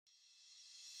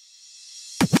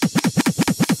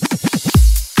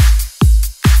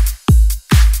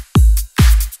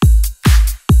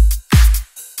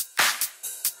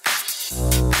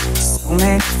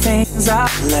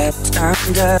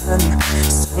undone.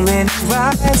 So many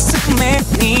rights, so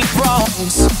many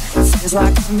wrongs. Feels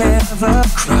like I never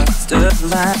crossed the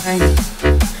line.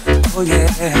 Oh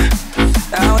yeah,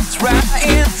 now it's right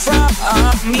in front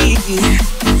of me.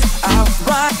 I was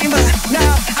blind, but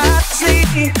now I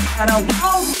see. And I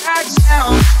won't back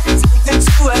down, take it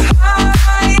to a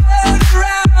higher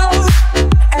ground.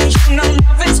 And you know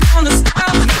nothing's gonna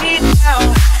stop me now.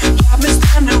 Got me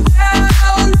standing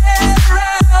round and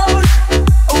round.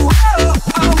 Oh, oh,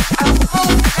 oh, I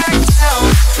won't back down,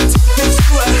 take it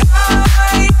to a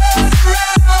higher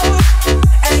ground.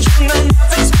 And you know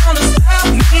nothing's gonna stop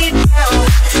me now.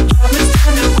 Got me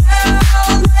standing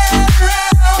round and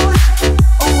round.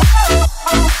 Oh, oh, oh,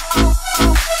 oh, oh.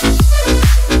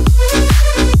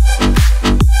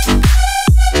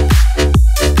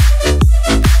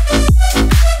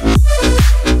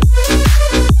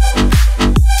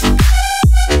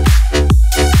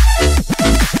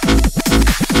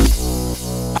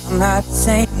 I'm not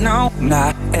saying no,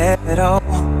 not at all.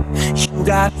 You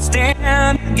gotta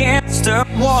stand against the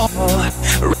wall,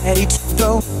 ready to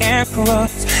go and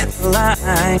cross the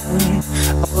line.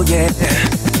 Oh yeah,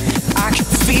 I can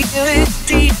feel it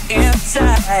deep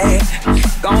inside.